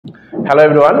Hello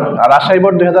everyone, Rajshahi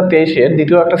board 2023 এর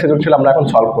দ্বিতীয় একটা সৃজনশীল আমরা এখন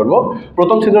সলভ করব।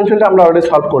 প্রথম সৃজনশীলটা আমরা অলরেডি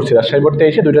সলভ করছি। রাজশাহী বোর্ড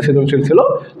 23 এ দুইটা সৃজনশীল ছিল,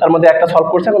 তার মধ্যে একটা সলভ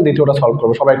করছি, এখন দ্বিতীয়টা সলভ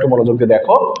করব। সবাই একটু মনোযোগ দিয়ে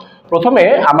দেখো। প্রথমে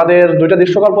আমাদের দুইটা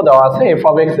দৃশ্যকল্প দেওয়া আছে, f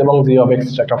of x এবং g of x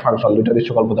একটা ফাংশন, দুইটা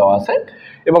দৃশ্যকল্প দেওয়া আছে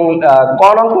এবং ক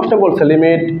নং প্রশ্নে বলছে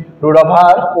limit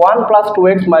 √1 +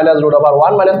 2x -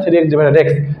 √1 - 3x divided x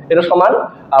এটা সমান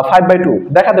 5/2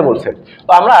 দেখাতে বলছে।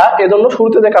 তো আমরা এজন্য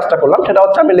শুরুতে যে কাজটা করলাম সেটা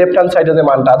হচ্ছে আমি লেফট হ্যান্ড সাইডে যে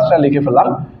মানটা আছে সেটা লিখে ফেললাম।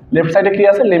 লেফট সাইডে কি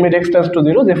আছে, লিমিট x টেন্ডস টু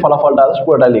 0, যে ফলাফলটা আছে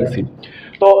পুরোটা লিখছি।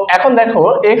 তো এখন দেখো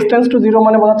x টেন্ডস টু 0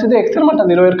 মানে বোঝাচ্ছে যে x এর মানটা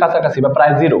 0 এর কাছাকাছি বা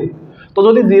প্রায় 0। তো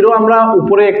যদি 0 আমরা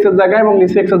উপরে x এর জায়গায় এবং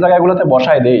নিচে x এর জায়গাগুলোতে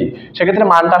বসাই দেই, সেক্ষেত্রে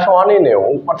মানটা অনির্ণেয়,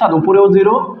 অর্থাৎ উপরেও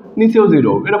 0 নিচেও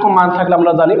 0 এরকম মান থাকলে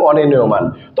আমরা জানি অনির্ণেয় মান।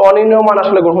 তো অনির্ণেয় মান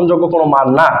আসলে গ্রহণযোগ্য কোনো মান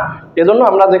না। এজন্য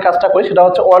আমরা যে কাজটা করি সেটা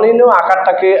হচ্ছে অনির্ণেয়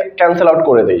আকারটাকে ক্যান্সেল আউট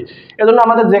করে দেই। এজন্য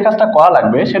আমাদের যে কাজটা করা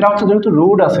লাগবে সেটা হচ্ছে, যেহেতু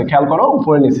রুট আছে খেয়াল করো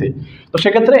উপরে নিচে, তো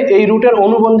সেক্ষেত্রে এই রুটের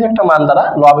অনুবন্ধী একটা মান দ্বারা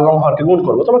লব এবং হরকে গুণ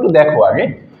করবো। তোমরা একটু দেখো আগে,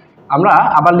 আমরা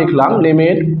আবার লিখলাম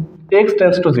limit x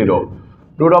tends to 0,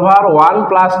 √1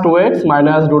 + 2x -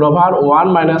 √1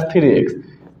 - 3x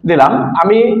দিলাম।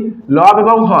 আমি লব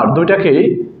এবং হর দুইটাকেই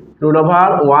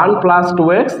 √1 +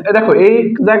 2x, দেখো এই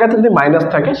জায়গাতে যদি মাইনাস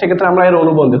থাকে সেক্ষেত্রে আমরা এর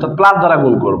অনুবন্ধী অর্থাৎ প্লাস দ্বারা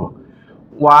গুণ করব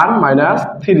 1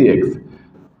 - 3x।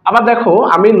 আবার দেখো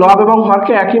আমি লব এবং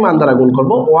হরকে একই মান দ্বারা গুণ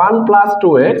করব 1 +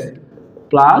 2x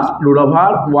 +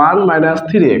 √1 -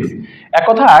 3x। এক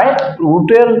কথায়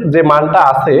রুটের যে মানটা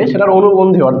আছে সেটার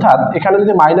অনুবন্ধী, অর্থাৎ এখানে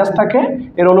যদি মাইনাস থাকে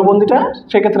এর অনুবন্ধীটা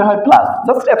সেক্ষেত্রে হয় প্লাস।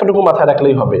 জাস্ট এতটুকু মাথায়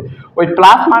রাখলেই হবে। ওই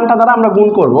প্লাস মানটা দ্বারা আমরা গুণ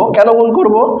করব। কেন গুণ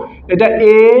করব? এটা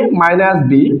a -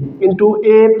 b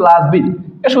 * a + b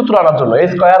এর সূত্র আনার জন্য, a²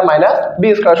 - b²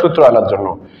 সূত্র আনার জন্য।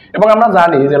 এবং আমরা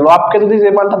জানি যে লবকে যদি যে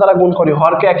মানটা দ্বারা গুণ করি,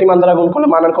 হরকে একই মান দ্বারা গুণ করলে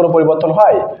মানের কোনো পরিবর্তন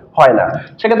হয় না।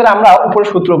 সেক্ষেত্রে আমরা উপরে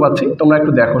সূত্র পাচ্ছি, তোমরা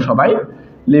একটু দেখো সবাই।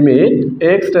 লিমিট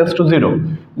x টেন্ডস টু 0,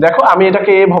 দেখো আমি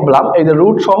এটাকে a ভাবলাম, এই যে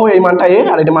রুট সহ এই মানটা a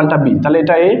আর এটা মানটা b, তাহলে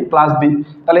এটা a + b,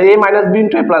 তাহলে a - b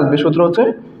 * a + b সূত্র হচ্ছে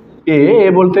a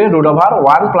বলতে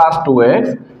 √1 + 2x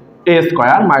a²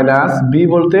 - b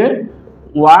বলতে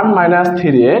 1 -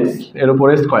 3x এর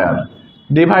উপরে square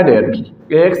divided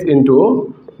x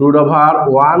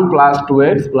 √1 +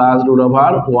 2x +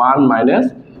 √1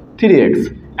 - 3x।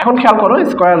 এখন খেয়াল করো,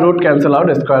 স্কয়ার রুট ক্যান্সেল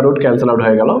আউট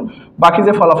হয়ে গেল। বাকি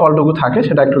যে ফলাফলটুকু থাকে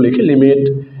সেটা একটু লিখি। লিমিট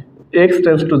x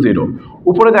টেন্ডস টু 0,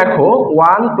 উপরে দেখো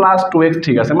 1 + 2x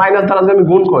ঠিক আছে, মাইনাস দ্বারা যদি আমি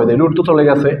গুণ করে দিই, রুট তো চলে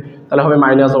গেছে, তাহলে হবে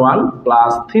 -1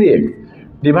 + 3x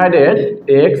divided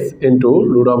x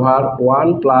 √1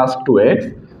 + 2x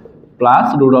 +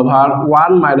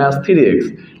 √1 - 3x।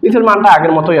 নিচের মানটা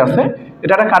আগের মতোই আছে,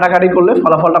 এটা কাটাকাটি করলে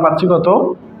ফলাফলটা পাচ্ছি কত,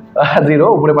 0,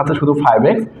 উপরে পাচ্ছি শুধু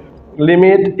 5x।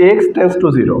 Limit x tends to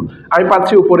 0, আমি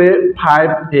পাচ্ছি উপরে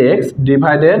 5x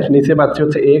ডিভাইডেড নিচে পাচ্ছি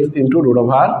হচ্ছে x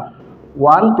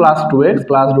 √1 + 2x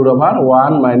 +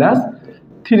 √1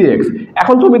 - 3x।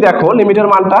 এখন তুমি দেখো লিমিটের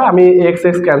মানটা আমি x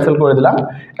ক্যান্সেল করে দিলাম।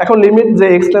 এখন লিমিট যে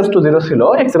x টেন্ডস টু 0 ছিল,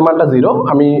 x এর মানটা 0,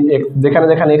 আমি যেখানে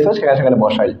যেখানে x আছে সেখানে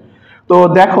বসাই। তো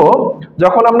দেখো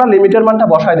যখন আমরা লিমিটের মানটা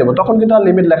বসাই দেবো তখন কিন্তু আর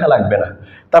লিমিট লেখা লাগবে না।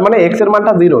 তার মানে x এর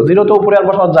মানটা 0 তো উপরে আর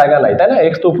বসানোর জায়গা নাই, তাই না?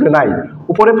 x তো উপরে নাই,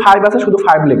 উপরে 5 আছে, শুধু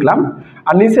 5 লিখলাম।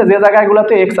 আর নিচে যে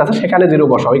জায়গাগুলোতে x আছে সেখানে 0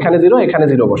 বসাও, এখানে 0 এখানে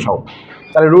 0 বসাও।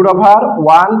 তাহলে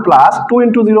 √1 +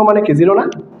 2 * 0 মানে কি 0 না,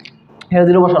 এখানে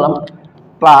 0 বসালাম,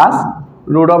 প্লাস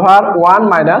 √1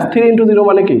 - 3 * 0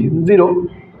 মানে কি 0।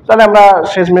 তাহলে আমরা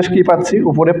শেষমেশ কি পাচ্ছি,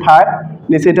 উপরে 5,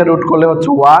 নিচে এটা রুট করলে হচ্ছে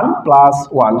 1 +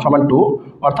 1 = 2,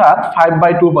 অর্থাৎ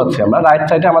 5/2 পাচ্ছি আমরা। রাইট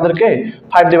সাইডে আমাদেরকে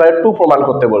 5/2 প্রমাণ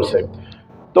করতে বলছে।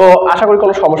 তো আশা করি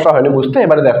কোনো সমস্যা হয়নি বুঝতে।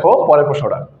 এবারে দেখো পরের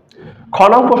প্রশ্নটা, খ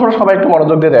নং প্রশ্নটা সবাই একটু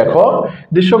মনোযোগ দিয়ে দেখো।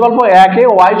 দৃশ্যকল্প 1 এ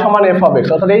y = f of x,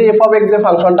 অর্থাৎ এই f of x যে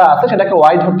ফাংশনটা আছে সেটাকে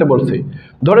y ধরতে বলছে।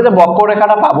 ধরে যে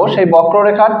বক্ররেখাটা পাবো সেই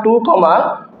বক্ররেখা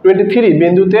 2,23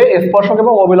 বিন্দুতে স্পর্শক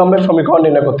এবং অবিলম্বের সমীকরণ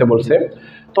নির্ণয় করতে বলছে।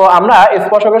 তো আমরা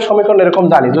স্পর্শকের সমীকরণ এরকম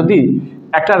জানি, যদি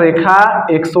একটা রেখা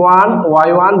x1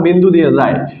 y1 বিন্দু দিয়ে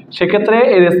যায় সেক্ষেত্রে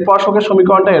এর স্পর্শকের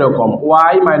সমীকরণটা এরকম,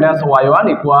 y - y1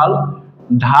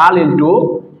 = ঢাল ইন্টু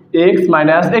x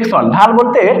 - x1। ঢাল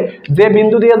বলতে যে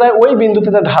বিন্দু দিয়ে যায় ওই বিন্দুতে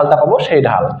যে ঢালটা পাবো সেই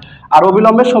ঢাল। আর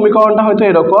অবিলম্বের সমীকরণটা হয়তো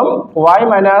এরকম, y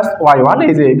 - y1,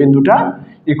 এই যে বিন্দুটা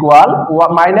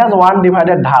 =-1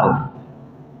 ডিভাইডেড ঢাল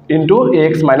ইন্টু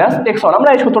x - x1। আমরা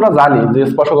এই সূত্রটা জানি যে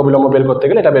স্পর্শক অবিলম্ব বের করতে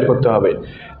গেলে এটা বের করতে হবে।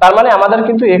 তার মানে আমাদের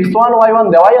কিন্তু x1 y1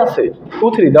 দেওয়াই আছে, 2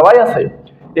 3 দেওয়াই আছে,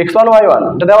 x1 y1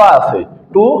 এটা দেওয়া আছে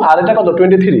 2 আর এটা কত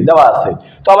 23 দেওয়া আছে।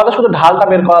 তো আমাদের শুধু ঢালটা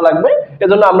বের করা লাগবে,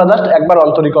 এজন্য আমরা জাস্ট একবার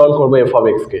অন্তরীকরণ করব f of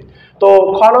x কে। তো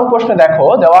খ নং প্রশ্নে দেখো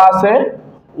দেওয়া আছে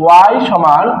y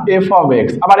 = f of x,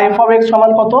 আবার f of x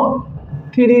সমান কত,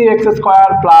 3x²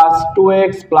 +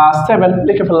 2x + 7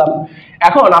 লিখে ফেললাম।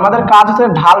 এখন আমাদের কাজ হচ্ছে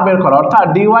ঢাল বের করা, অর্থাৎ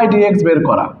dy dx বের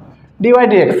করা। ডিওয়াই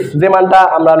ডিএক্স যে মানটা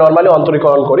আমরা নর্মালি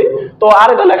অন্তরীকরণ করি, তো আর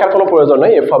এটা লেখার কোনো প্রয়োজন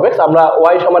নেই। এফ অফ এক্স আমরা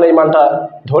ওয়াই সমান এই মানটা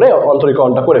ধরে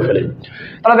অন্তরীকরণটা করে ফেলি।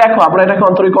 তাহলে দেখো আমরা এটাকে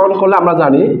অন্তরীকরণ করলে আমরা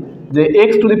জানি যে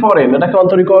x to the power N, এটাকে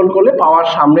অন্তরীকরণ করলে পাওয়ার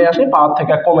সামনে আসে, পাওয়ার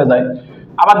থেকে কমে যায়।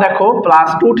 আবার দেখো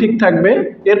 +2 ঠিক থাকবে,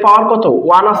 এর পাওয়ার কত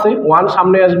 1 আছে, 1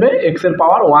 সামনে আসবে, এক্স এর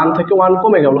পাওয়ার 1 থেকে 1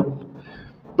 কমে গেল।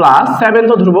 +7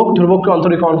 তো ধ্রুবক, ধ্রুবককে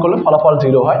অন্তরীকরণ করলে ফলাফল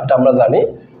 0 হয়, এটা আমরা জানি।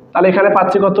 তাহলে এখানে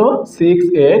পাচ্ছি কত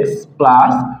 6x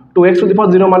plus 2x to the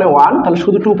পাওয়ার 0 মানে 1, তাহলে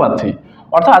শুধু 2 পাচ্ছি।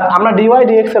 অর্থাৎ আমরা ডিওয়াই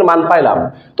ডিএক্স এর মান পাইলাম।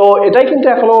 তো এটাই কিন্তু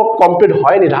এখনো কমপ্লিট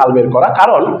হয়নি ঢাল বের করা,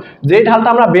 কারণ যেই ঢালটা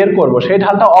আমরা বের করব সেই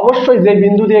ঢালটা অবশ্যই যে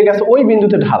বিন্দু দিয়ে গেছে ওই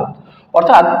বিন্দুতে ঢাল।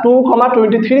 অর্থাৎ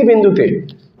 2,23 বিন্দুতে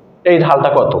এই ঢালটা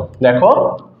কত দেখো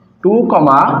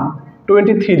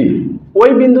 2,23 ওই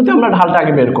বিন্দুতে আমরা ঢালটা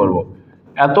আগে বের করব।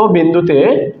 এত বিন্দুতে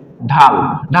ঢাল,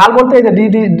 ঢাল বলতে এই যে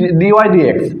ডিওয়াই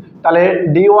ডিএক্স, তাহলে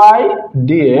ডিওয়াই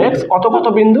ডিএক্স কত কত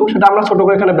বিন্দু সেটা আমরা ছোট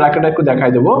করে এখানে ব্র্যাকেটে একটু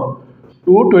দেখাই দেবো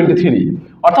 223।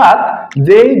 অর্থাৎ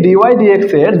যেই ডিওয়াই ডিএক্স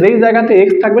এর যেই জায়গাতে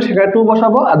এক্স থাকবে সেখানে 2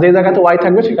 বসাবো, আর যেই জায়গাতে ওয়াই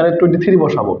থাকবে সেখানে 23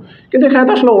 বসাবো। কিন্তু এখানে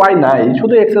তো আসলে ওয়াই নাই,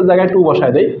 শুধু এক্স এর জায়গায় 2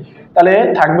 বসাই দেই। তাহলে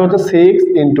থাকবে হচ্ছে 6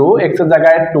 ইন্টু এক্স এর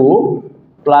জায়গায় 2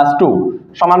 প্লাস 2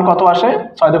 সমান কত আসে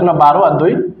 6 2 12 আর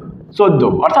 2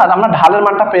 14। অর্থাৎ আমরা ঢালের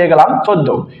মানটা পেয়ে গেলাম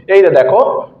 14। এই যে দেখো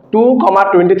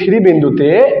 2,23 বিন্দুতে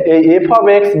এই এফ অফ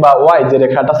এক্স বা ওয়াই যে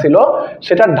রেখাটা ছিল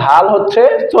সেটা ঢাল হচ্ছে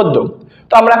 14।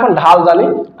 তো আমরা এখন ঢাল জানি,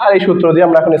 আর এই সূত্র দিয়ে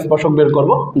আমরা এখন স্পর্শক বের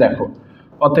করব। দেখো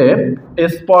অতএব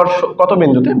স্পর্শ কত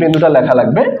বিন্দুতে, বিন্দুটা লেখা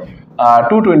লাগবে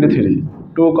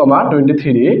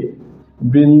 2,23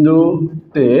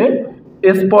 বিন্দুতে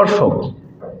স্পর্শক।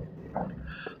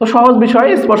 তো সহজ বিষয়,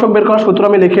 স্পর্শক বের করার সূত্র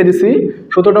আমি লিখে দিছি।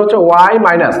 সূত্রটা হচ্ছে y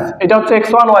মাইনাস, এটা হচ্ছে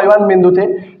x1 y1 বিন্দুতে,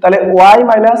 তাহলে y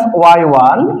মাইনাস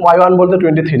y1 বলতে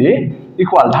 23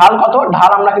 ইকুয়াল ঢাল কত,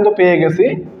 ঢাল আমরা কিন্তু পেয়ে গেছি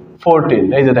 14।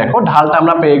 এই যে দেখো ঢালটা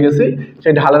আমরা পেয়ে গেছি,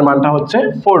 সেই ঢালের মানটা হচ্ছে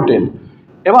 14।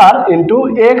 এবার ইন্টু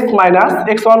x মাইনাস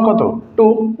x1 কত 2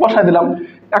 বসাই দিলাম।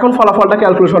 এখন ফলাফলটা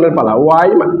ক্যালকুলেশনের পালা, y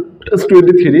minus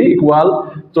 23 equal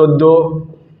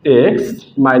 14x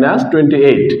minus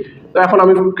 28। তো এখন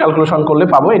আমি ক্যালকুলেশন করলে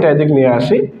পাবো, এটা এদিক নিয়ে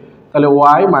আসি, তাহলে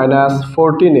y মাইনাস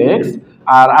 14x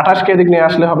আর 28 কে এদিক নিয়ে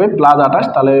আসলে হবে +28,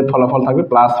 তাহলে ফলাফল থাকবে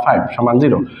 +5 সমান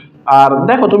 0। আর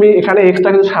দেখো তুমি এখানে এক্সটা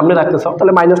কিন্তু সামনে রাখতে চাও,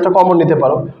 তাহলে মাইনাসটা কমন নিতে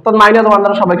পারো, তাহলে -1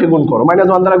 দ্বারা সবাইকে গুণ করো,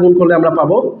 -1 দ্বারা গুণ করলে আমরা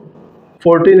পাবো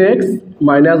 14x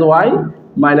মাইনাস y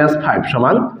মাইনাস 5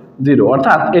 সমান 0।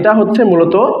 অর্থাৎ এটা হচ্ছে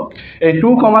মূলত এই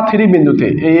 2,3 বিন্দুতে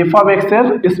এই এফ অফ এক্স এর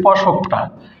স্পর্শকটা।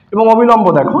 এবং অবিলম্ব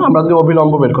দেখো, আমরা যদি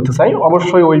অবিলম্ব বের করতে চাই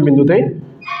অবশ্যই ওই বিন্দুতেই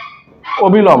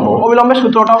অবিলম্বের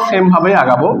সূত্রটাও সেম ভাবেই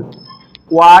আগাবো।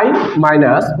 y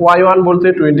মাইনাস y1 বলতে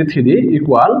 23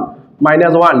 ইকুয়াল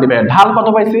 -1 ডিভাইড ঢাল কত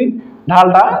পাইছি,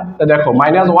 ঢালটা দেখো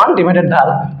 -1 ডিভাইডেড ঢাল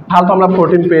তো আমরা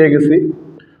 14 পেয়ে গেছি,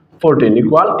 14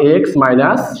 ইকুয়াল x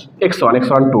মাইনাস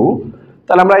x1 2।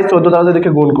 তাহলে আমরা এই 14 দ্বারা যদি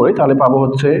গুণ করি তাহলে পাবো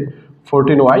হচ্ছে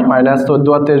 14y মাইনাস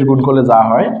 14 আর 23 গুণ করলে যা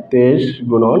হয় 23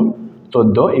 গুণন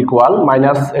 14 ইকুয়াল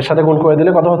মাইনাস এর সাথে গুণ করে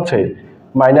দিলে কত হচ্ছে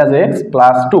 -x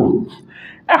প্লাস 2।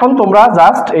 এখন তোমরা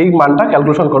জাস্ট এই মানটা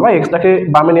ক্যালকুলেশন করবা, এক্সটাকে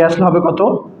বামে নিয়ে আসলে হবে কত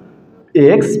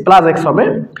x প্লাস x হবে,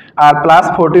 আর প্লাস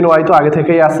 14y তো আগে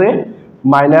থেকেই আছে,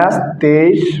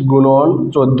 -23 গুণন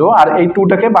 14, আর এই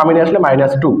 2টাকে বামে নিয়ে আসলে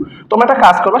 -2। তোমরা একটা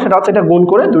কাজ করবা, সেটা হচ্ছে এটা গুণ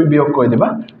করে 2 বিয়োগ করে দিবা,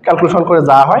 ক্যালকুলেশন করে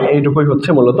যা হয় এইটুকুই হচ্ছে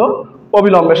মূলত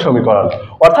অবিলম্বের সমীকরণ।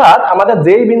 অর্থাৎ আমাদের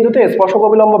যেই বিন্দুতে স্পর্শক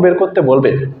অবিলম্ব বের করতে বলবে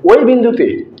ওই বিন্দুতে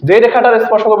যে রেখাটার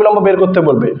স্পর্শক অবিলম্ব বের করতে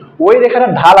বলবে ওই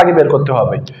রেখাটার ঢাল আগে বের করতে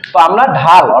হবে। তো আমরা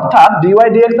ঢাল অর্থাৎ ডিওয়াই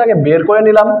ডিএক্স আগে বের করে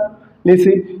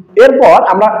নিছি, এরপর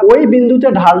আমরা ওই বিন্দুতে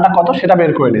ঢালটা কত সেটা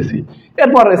বের করে নিছি।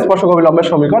 এরপর স্পর্শক অবিলম্বের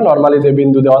সমীকরণ নরমালি যে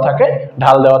বিন্দু দেওয়া থাকে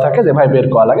ঢাল দেওয়া থাকে যেভাবে বের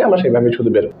করা লাগে আমরা সেইভাবে শুধু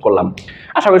বের করলাম।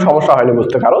 আশা করি সমস্যা হয়নি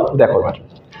বুঝতে পারো। দেখো এবার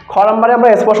খ নম্বরে আমরা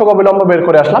স্পর্শক অবিলম্ব বের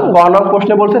করে আসলাম। গ নং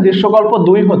প্রশ্নে বলছে দৃশ্যকল্প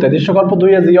 2 হতে দৃশ্যকল্প 2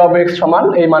 এ জি অফ এক্স সমান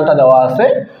এই মানটা দেওয়া আছে,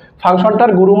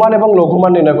 ফাংশনটার গুরুমান এবং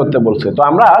লঘুমান নির্ণয় করতে বলছে। তো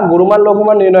আমরা গুরুমান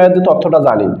লঘুমান নির্ণয়ের যে তথ্যটা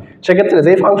জানি, সেক্ষেত্রে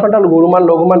যেই ফাংশনটার গুরুমান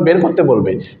লঘুমান বের করতে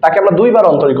বলবে তাকে আমরা 2 বার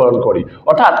অন্তরীকরণ করি,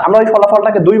 অর্থাৎ আমরা ওই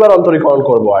ফলাফলটাকে 2 বার অন্তরীকরণ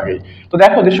করব আগে। তো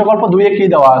দেখো দৃশ্যকল্প 2 এ কি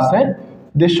দেওয়া আছে,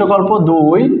 দৃশ্যকল্প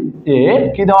 2 এ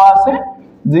কি দেওয়া আছে,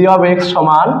 জি অফ এক্স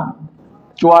সমান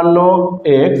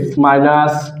 54x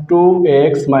minus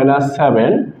 2x minus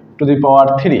 7 to the পাওয়ার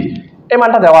 3 এই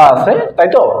মানটা দেওয়া আছে, তাই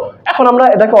তো। এখন আমরা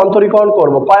এটাকে অন্তরীকরণ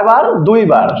করব কয়বার, 2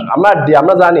 বার।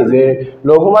 আমরা জানি যে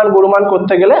লঘুমান গুরুমান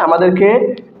করতে গেলে আমাদেরকে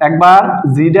একবার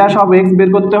জি ড্যাশ অফ এক্স বের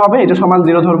করতে হবে, এটা সমান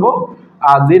 0 ধরবো,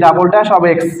 আর জি ডাবল ড্যাশ অফ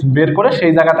এক্স বের করে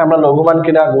সেই জায়গাতে আমরা লঘুমান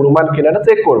কিনা গুরুমান কিনা এটা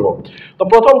চেক করব। তো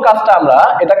প্রথম কাজটা আমরা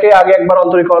এটাকে আগে একবার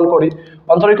অন্তরীকরণ করি,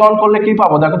 অন্তরীকরণ করলে কি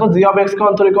পাবো দেখো তো, জি অফ এক্স কে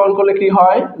অন্তরীকরণ করলে কি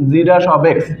হয়, জি ড্যাশ অফ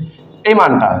এক্স এই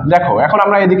মানটা দেখো। এখন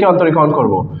আমরা এদিকে অন্তরীকরণ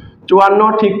করব,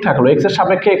 54 ঠিক থাকলো, এক্স এর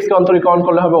সাপেক্ষে এক্স কে অন্তরীকরণ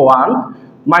করলে হবে 1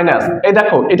 মাইনাস, এই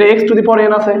দেখো এটা x to the power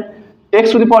N আছে, x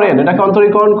to the power N, এটাকে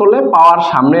অন্তরীকরণ করলে পাওয়ার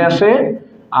সামনে আসে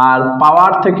আর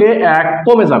পাওয়ার থেকে 1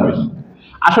 কমে যাবে।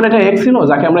 আসলে এটা এক্স ছিল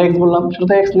যাকে আমরা এক্স বললাম, সেটা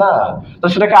তো এক্স না, তো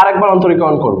সেটাকে আরেকবার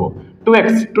অন্তরীকরণ করব। 2x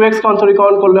কে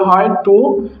অন্তরীকরণ করলে হয় 2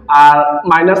 আর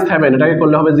 -7 এটাকে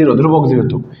করলে হবে 0, ধ্রুবক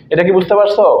যেহেতু। এটা কি বুঝতে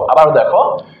পারছো? আবার দেখো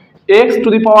x to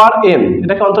the power n,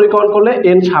 এটাকে অন্তরীকরণ করলে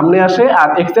n সামনে আসে আর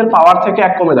x এর পাওয়ার থেকে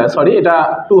 1 কমে যায়, সরি এটা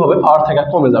 2 হবে, পাওয়ার থেকে 1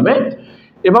 কমে যাবে।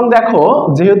 এবং দেখো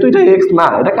যেহেতু এটা x না,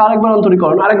 এটাকে আরেকবার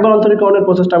অন্তরীকরণের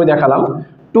প্রসেসটা আমি দেখালাম।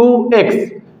 2x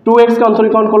কে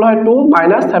অন্তরীকরণ করলে হয় 2,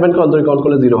 -7 কে অন্তরীকরণ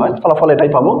করলে 0 হয়, ফলাফল এটাই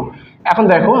পাবো। এখন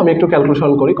দেখো আমি একটু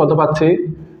ক্যালকুলেশন করি, কত পাচ্ছি,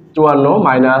 54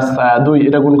 মাইনাস 2,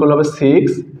 এটা গুণ করলে হবে 6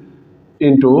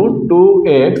 into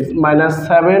 2x minus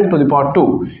 7 to the পাওয়ার 2,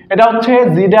 এটা হচ্ছে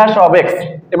জি ড্যাশ অফ এক্স।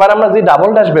 এবার আমরা জি ডাবল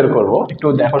ড্যাশ বের করব, একটু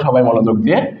দেখো সবাই মনোযোগ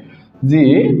দিয়ে, জি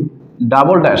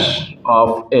ডাবল ড্যাশ অফ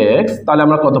এক্স, তাহলে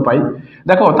আমরা কত পাই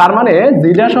দেখো, তার মানে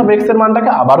জি ড্যাশ অফ এক্স এর মানটাকে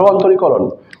আবারও অন্তরীকরণ,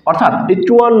 অর্থাৎ এই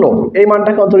 54 এই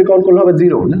মানটাকে অন্তরীকরণ করলে হবে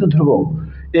 0, যেহেতু ধ্রুবক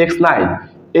এক্স নাই,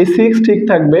 এই 6 ঠিক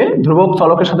থাকবে, ধ্রুবক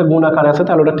চলকের সাথে গুণ আকারে আছে,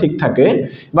 তাহলে ওটা ঠিক থাকে।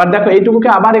 এবার দেখো এইটুকুকে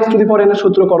আবার x to the power N এর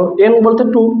সূত্র করো, এন বলতে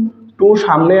 2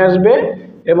 সামনে আসবে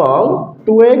এবং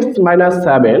 2x মাইনাস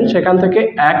 7 সেখান থেকে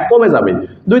 1 কমে যাবে,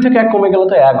 2 থেকে 1 কমে গেলে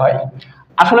তো 1 হয়।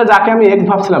 আসলে যাকে আমি x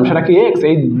ভাবছিলাম সেটা কি x,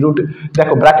 এই রুট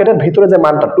দেখো ব্র্যাকেটের ভিতরে যে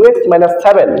মানটা 2x মাইনাস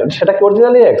 7 সেটা কি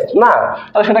অরিজিনালি x না,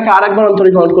 তাহলে সেটাকে আরেকবার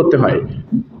অন্তরীকরণ করতে হয়।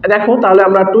 দেখো তাহলে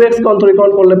আমরা 2x কে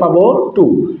অন্তরীকরণ করলে পাবো 2,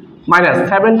 মাইনাস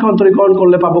 7 কে অন্তরীকরণ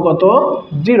করলে পাবো কত,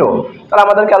 0। তাহলে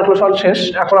আমাদের ক্যালকুলেশন শেষ।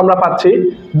 এখন আমরা পাচ্ছি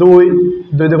 2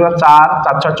 2 2 4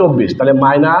 4 6 24, তাহলে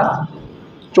মাইনাস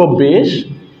 24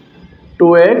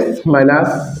 2x মাইনাস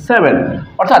 7,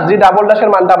 অর্থাৎ জি ডাবল ড্যাশের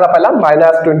মানটা আমরা পেলাম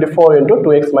 -24 ইন্টু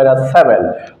 2x মাইনাস 7।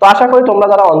 তো আশা করি তোমরা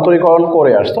যারা অন্তরীকরণ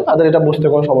করে আসছো তাদের এটা বুঝতে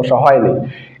কোনো সমস্যা হয়নি।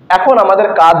 এখন আমাদের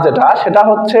কাজ যেটা সেটা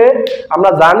হচ্ছে, আমরা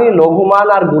জানি লঘুমান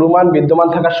আর গুরুমান বিদ্যমান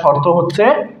থাকার শর্ত হচ্ছে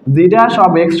জি ড্যাশ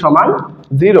অফ x সমান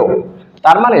 0।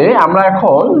 তার মানে আমরা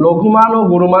এখন লঘুমান ও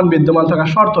গুরুমান বিদ্যমান থাকার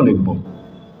শর্ত লিখব।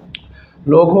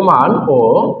 লঘুমান ও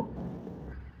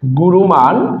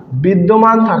গুরুমান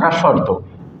বিদ্যমান থাকার শর্ত,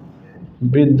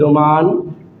 বিদ্যমান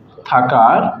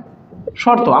থাকার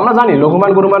শর্ত আমরা জানি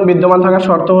লঘুমান গুরুমান বিদ্যমান থাকার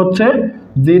শর্ত হচ্ছে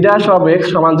জি ড্যাশ অফ এক্স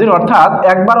সমান 0, অর্থাৎ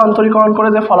একবার অন্তরীকরণ করে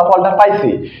যে ফলাফলটা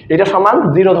পাইছি এটা সমান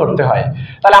 0 ধরতে হয়।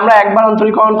 তাহলে আমরা একবার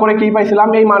অন্তরীকরণ করে কি পাইছিলাম,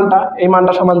 এই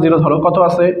মানটা সমান 0 ধরো, কত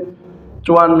আছে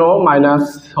 54 মাইনাস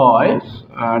 6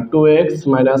 2x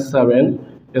মাইনাস 7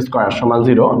 স্কোয়ার সমান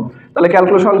 0। তাহলে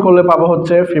ক্যালকুলেশন করলে পাবো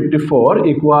হচ্ছে 54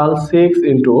 equal 6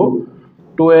 into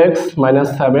 2x minus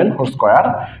 7 whole square.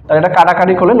 তাহলে এটা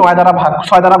কাটাকাটি করলে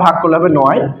 6 দ্বারা ভাগ করলে হবে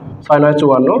 9, 6 9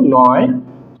 54, 9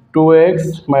 2x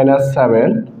মাইনাস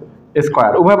 7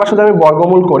 স্কোয়ার। উভয় পাশে যদি আমি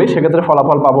বর্গমূল করি সেক্ষেত্রে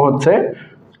ফলাফল পাবো হচ্ছে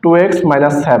 2x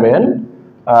মাইনাস 7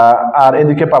 আর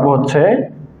এদিকে পাবো হচ্ছে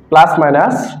প্লাস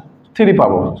মাইনাস 3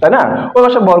 পাবো, তাই না? ওই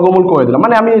পাশে বর্গমূল করে দিলাম,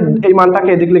 মানে আমি এই মানটাকে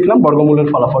এদিকে লিখলাম, বর্গমূলের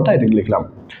ফলাফলটা এদিকে লিখলাম।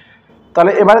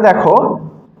 তাহলে এবারে দেখো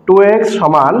 2x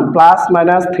সমান প্লাস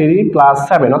মাইনাস 3 প্লাস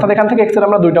 7, অর্থাৎ এখান থেকে x এর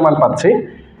আমরা দুইটা মান পাচ্ছি,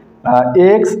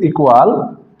 x equal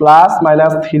plus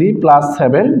minus 3 plus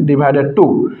 7 divided 2।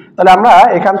 তাহলে আমরা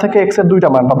এখান থেকে x এর দুইটা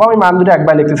মান পাবো, আমি মান দুটো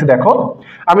একবার লিখতেছি। দেখো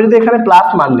আমি যদি এখানে প্লাস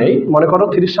মান নেই, মনে করো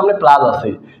 3 এর সামনে প্লাস আছে,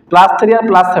 প্লাস 3 আর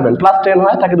প্লাস 7 প্লাস 10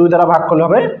 হয়, তাকে 2 দ্বারা ভাগ করলে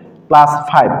হবে প্লাস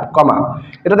 5 কমা,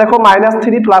 এটা দেখো মাইনাস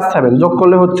 3 প্লাস 7 যোগ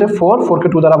করলে হচ্ছে 4, 4 কে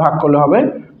 2 দ্বারা ভাগ করলে হবে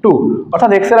 2, অর্থাৎ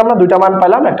x এর আমরা দুইটা মান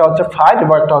পাইলাম, একটা হচ্ছে 5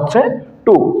 এবং একটা হচ্ছে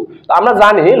 2। আমরা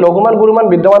জানি লঘুমান গুরুমান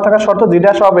বিদ্যমান থাকার শর্ত জি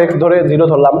ড্যাশ অফ x ধরে 0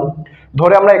 ধরলাম,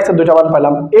 ধরে আমরা x এর দুইটা মান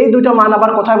পেলাম। এই দুইটা মান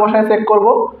আবার কোথায় বসায় চেক করব,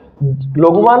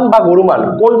 লঘুমান বা গুরুমান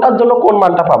কোনটার জন্য কোন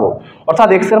মানটা পাবো, অর্থাৎ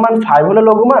x এর মান 5 হলে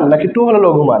লঘুমান নাকি 2 হলে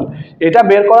লঘুমান, এটা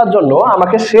বের করার জন্য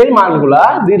আমাকে সেই মানগুলা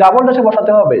জি ডাবল ড্যাশে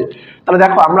বসাতে হবে। তাহলে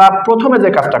দেখো আমরা প্রথমে যে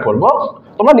কাজটা করব,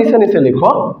 তোমরা নিচে নিচে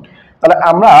লিখো, তাহলে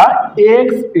আমরা x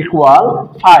ইকুয়াল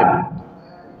 5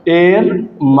 এর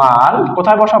মান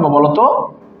কোথায় বসাবো বলো তো,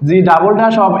 জি ডাবল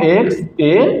ড্যাশ অফ এক্স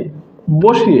এ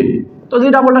বসিয়ে। তো জি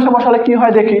ডাবল ড্যাশে বসালে কি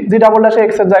হয় দেখি, জি ডাবল ড্যাশে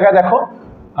এক্স এর জায়গায় দেখো,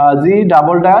 জি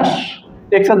ডাবল ড্যাশ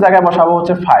এক্স এর জায়গায় বসাবো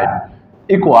হচ্ছে 5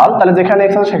 ইকুয়াল, তাহলে যেখানে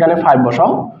এক্স আছে সেখানে 5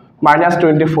 বসাও, মাইনাস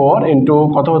 24 ইন্টু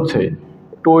কত হচ্ছে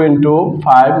 2 ইন্টু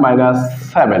 5 মাইনাস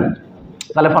 7,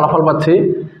 তাহলে ফলাফল পাচ্ছি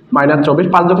মাইনাস 24,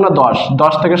 5 দুগুণে 10,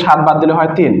 10 থেকে 7 বাদ দিলে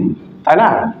হয় 3, তাই না?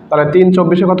 তাহলে 3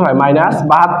 24 কত হয় মাইনাস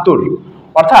 72,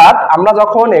 অর্থাৎ আমরা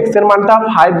যখন x এর মানটা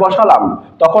 5 বসালাম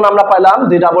তখন আমরা পাইলাম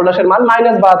জি ডাবল ড্যাশের মান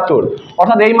 -72,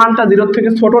 অর্থাৎ এই মানটা 0 থেকে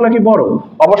ছোট নাকি বড়,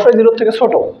 অবশ্যই 0 থেকে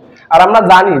ছোট। আর আমরা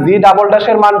জানি জি ডাবল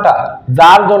ড্যাশের মানটা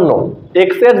যার জন্য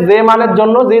x এর যে মানের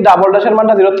জন্য জি ডাবল ড্যাশের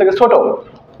মানটা 0 থেকে ছোট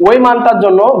ওই মানটার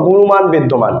জন্য গুরুমান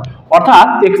বিদ্যমান, অর্থাৎ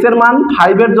x এর মান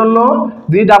 5 এর জন্য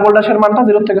g ডাবল ড্যাশের মানটা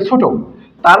 0 থেকে ছোট,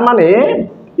 তার মানে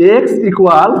x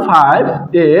ইকুয়াল 5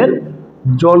 এর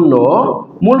জন্য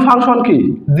মূল ফাংশন কি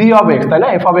g অফ x, তাই না,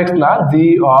 f অফ x না, g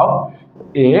অফ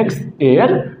x এর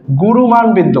গুরুমান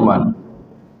বিদ্যমান,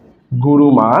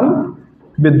 গুরুমান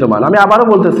বিদ্যমান। আমি আবারও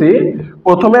বলতেছি,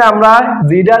 প্রথমে আমরা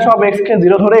g ড্যাশ অফ x কে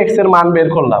 0 ধরে x এর মান বের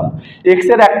করলাম, x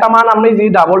এর একটা মান আমি g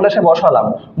ডাবল ড্যাশে বসালাম,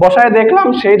 বসায় দেখলাম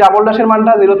সেই ডাবল ড্যাশের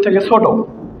মানটা 0 থেকে ছোট,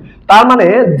 তার মানে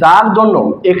যার জন্য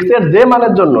x এর যে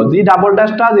মানের জন্য g ডাবল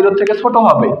ড্যাশটা 0 থেকে ছোট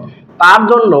হবে তার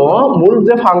জন্য মূল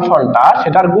যে ফাংশনটা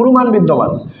সেটার গুরুমান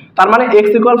বিদ্যমান, তার মানে x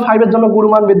ইকুয়াল 5 এর জন্য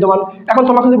গুরুমান বিদ্যমান। এখন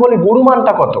তোমাকে যদি বলি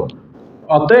গুরুমানটা কত,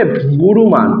 অতএব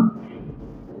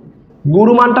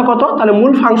গুরুমানটা কত, তাহলে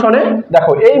মূল ফাংশনে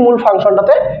দেখো এই মূল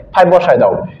ফাংশনটাতে 5 বসায়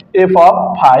দাও, f অফ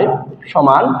 5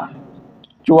 সমান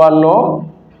 54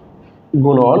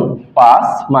 গুণন 5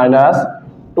 মাইনাস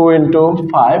 2 ইন্টু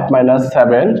 5 মাইনাস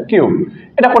 7 কিউব,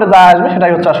 এটা করে যা আসবে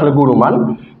সেটাই হচ্ছে আসলে গুরুমান।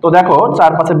 তো দেখো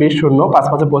 4 5 20 শূন্য, 5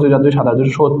 5 25 2 27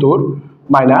 70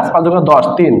 মাইনাস 5 2 10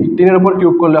 3, 3 এর উপর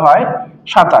কিউব করলে হয়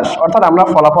 27, অর্থাৎ আমরা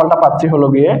ফলাফলটা পাচ্ছি হলো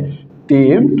গিয়ে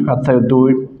 3 আচ্ছা 2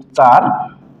 4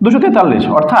 243,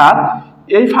 অর্থাৎ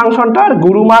এই ফাংশনটার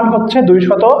গুরুমান হচ্ছে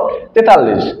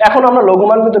 243। এখন আমরা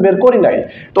লঘুমান কিন্তু বের করি নাই,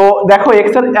 তো দেখো x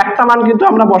এর একটা মান কিন্তু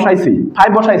আমরা বসাইছি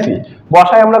 5 বসাইছি,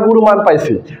 বসাই আমরা গুরুমান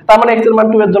পাইছি, তার মানে x এর মান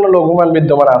 2 এর জন্য লঘুমান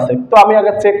বিদ্যমান আছে। তো আমি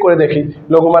আগে চেক করে দেখি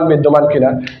লঘুমান বিদ্যমান কিনা,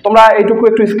 তোমরা এইটুকু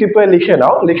একটু স্কিপ করে লিখে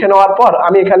নাও, লিখে নেওয়ার পর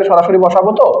আমি এখানে সরাসরি বসাবো,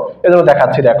 তো এজন্য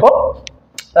দেখাচ্ছি। দেখো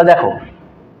দেখো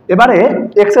এবারে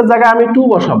x এর জায়গায় আমি 2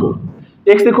 বসাবো,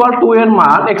 x ইকুয়াল 2 এর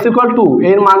মান, x ইকুয়াল 2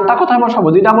 এর মানটা কোথায় বসাবো,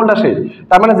 জি ডাবল ড্যাশে,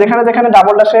 তার মানে যেখানে যেখানে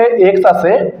ডাবল ড্যাশে x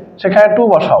আছে সেখানে 2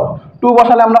 বসাও, 2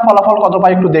 বসালে আমরা ফলাফল কত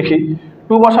পাই একটু দেখি,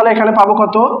 2 বসালে এখানে পাবো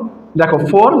কত, দেখো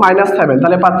 4 মাইনাস 7,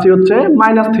 তাহলে পাচ্ছি হচ্ছে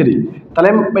 -3, তাহলে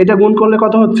এটা গুণ করলে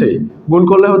কত হচ্ছে, গুণ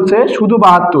করলে হচ্ছে শুধু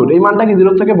 72, এই মানটা কি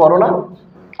 0 থেকে বড় না?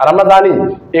 আর আমরা জানি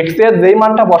x এর যেই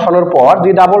মানটা বসানোর পর জি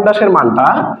ডাবল ড্যাশের মানটা,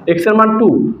 x এর মান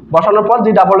 2 বসানোর পর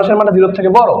জি ডাবল ড্যাশের মানটা 0 থেকে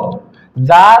বড়,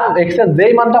 যার x এর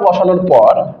যেই মানটা বসানোর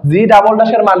পর জি ডাবল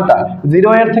ড্যাশের মানটা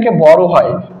 0 এর থেকে বড় হয়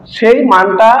সেই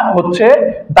মানটা হচ্ছে,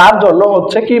 তার জন্য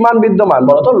হচ্ছে কি মান বিদ্যমান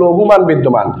বলতো, লঘুমান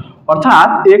বিদ্যমান। অর্থাৎ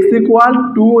x ইকুয়াল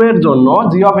 2 এর জন্য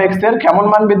জি অফ x এর কেমন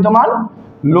মান বিদ্যমান,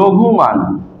 লঘুমান।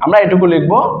 আমরা এটুকু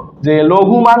লিখবো যে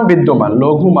লঘুমান বিদ্যমান,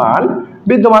 লঘুমান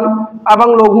বিদ্যমান। এবং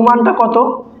লঘুমানটা কত,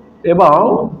 এবং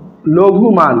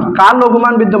লঘুমান কার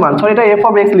লঘুমান বিদ্যমান, সরি এটা f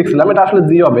অফ x লিখছিলাম, এটা আসলে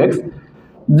g of x,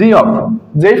 g of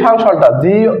যেই ফাংশনটা g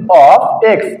অফ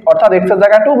x, অর্থাৎ x এর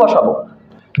জায়গায় 2 বসাবো,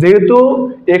 যেহেতু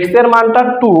x এর মানটা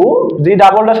 2 g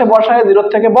ডাবল ড্যাশে বসায় 0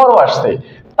 থেকে বড় আসছে,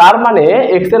 তার মানে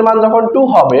x এর মান যখন 2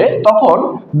 হবে তখন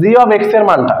g অফ x এর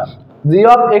মানটা, g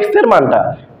অফ x এর মানটা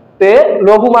তে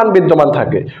লঘুমান বিদ্যমান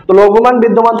থাকে। তো লঘুমান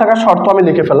বিদ্যমান থাকার শর্ত আমি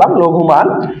লিখে ফেললাম, লঘুমান,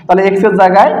 তাহলে x এর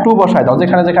জায়গায় 2 বসায় দাও,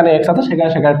 যেখানে যেখানে x আছে সেখানে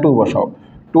সেখানে 2 বসাও,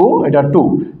 2 এটা 2,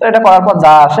 তো এটা করার পর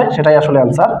যা আসে সেটাই আসলে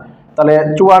অ্যান্সার। তাহলে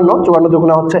 54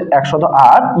 দুগুণে হচ্ছে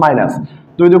 108 মাইনাস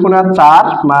 2 দুগুণে 4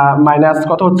 মাইনাস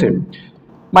কত হচ্ছে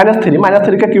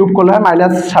 -3 কে কিউব করলে হয়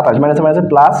 -27, মাইনাসে মাইনাসে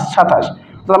 +27,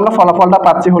 তাহলে আমরা ফলাফলটা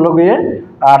পাচ্ছি হলো গিয়ে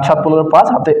 8 7 15 5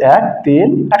 হাতে 1 3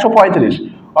 135,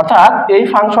 অর্থাৎ এই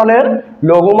ফাংশনের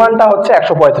লঘুমানটা হচ্ছে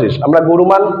 135। আমরা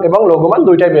গুরুমান এবং লঘুমান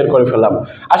দুইটাই বের করে ফেললাম।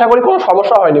 আশা করি কোনো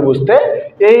সমস্যা হয়নি বুঝতে।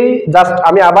 এই জাস্ট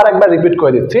আমি আবার একবার রিপিট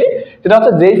করে দিচ্ছি, সেটা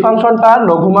হচ্ছে যেই ফাংশনটা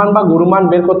লঘুমান বা গুরুমান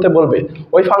বের করতে বলবে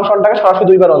ওই ফাংশনটাকে সরাসরি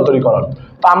দুইবার অন্তরীকরণ,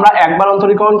 তো আমরা একবার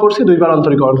অন্তরীকরণ করছি, দুইবার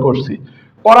অন্তরীকরণ করছি,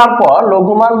 করার পর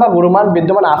লঘুমান বা গুরুমান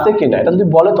বিদ্যমান আছে কিনা এটা যদি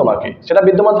বলে তোমাকে, সেটা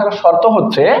বিদ্যমান থাকার শর্ত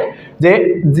হচ্ছে যে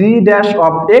g ড্যাশ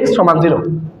অফ x সমান 0,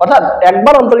 অর্থাৎ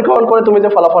একবার অন্তরীকরণ করে তুমি যে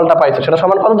ফলাফলটা পাইছো সেটা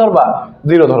সমান কত ধরবা,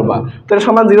 0 ধরবা। তো এটা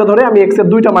সমান 0 ধরে আমি x এর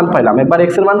দুইটা মান পাইলাম, একবার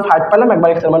x এর মান 5 পাইলাম, একবার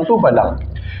x এর মান 2 পাইলাম,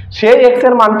 সেই x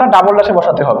এর মানটা ডাবল ড্যাশে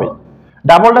বসাতে হবে,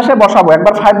 ডাবল ড্যাশে বসাবো,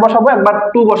 একবার 5 বসাবো একবার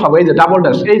 2 বসাবো, এই যে ডাবল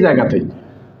ড্যাশ এই জায়গাতেই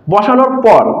বসানোর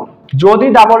পর যদি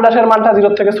ডাবল ড্যাশের মানটা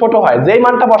 0 থেকে ছোট হয়, যেই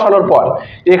মানটা বসানোর পর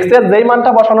x এর যেই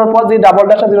মানটা বসানোর পর যে ডাবল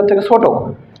ড্যাশটা 0 থেকে ছোট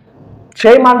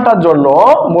সেই মানটার জন্য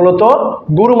মূলত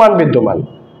গুরুমান বিদ্যমান,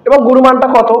 এবং গুরুমানটা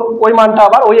কত ওই মানটা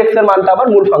আবার ওই x এর মানটা আবার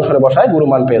মূল ফাংশনে বসায়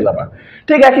গুরুমান পেয়ে যাবা।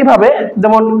 ঠিক একই ভাবে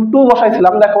যেমন 2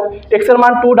 বসাইছিলাম, দেখো x এর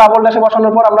মান 2 ডাবল ড্যাশে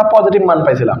বসানোর পর আমরা পজিটিভ মান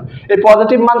পাইছিলাম, এই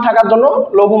পজিটিভ মান থাকার জন্য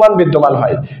লঘুমান বিদ্যমান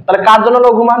হয়। তাহলে কার জন্য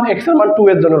লঘুমান, x এর মান 2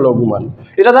 এর জন্য লঘুমান,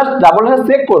 এটা জাস্ট ডাবল ড্যাশে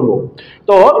চেক করব।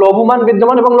 তো লঘুমান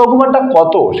বিদ্যমান এবং লঘুমানটা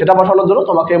কত সেটা বসানোর জন্য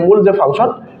তোমাকে মূল যে ফাংশন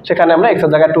সেখানে আমরা x এর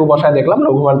জায়গায় 2 বসায় দেখলাম,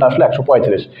 লঘুমানটা আসলে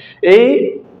 135। এই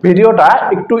ভিডিওটা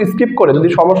একটু স্কিপ করে যদি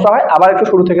সমস্যা হয় আবার একটু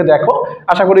শুরু থেকে দেখো,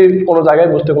 আশা করি কোনো জায়গায়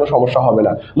বুঝতে কোনো সমস্যা হবে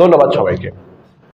না। ধন্যবাদ সবাইকে।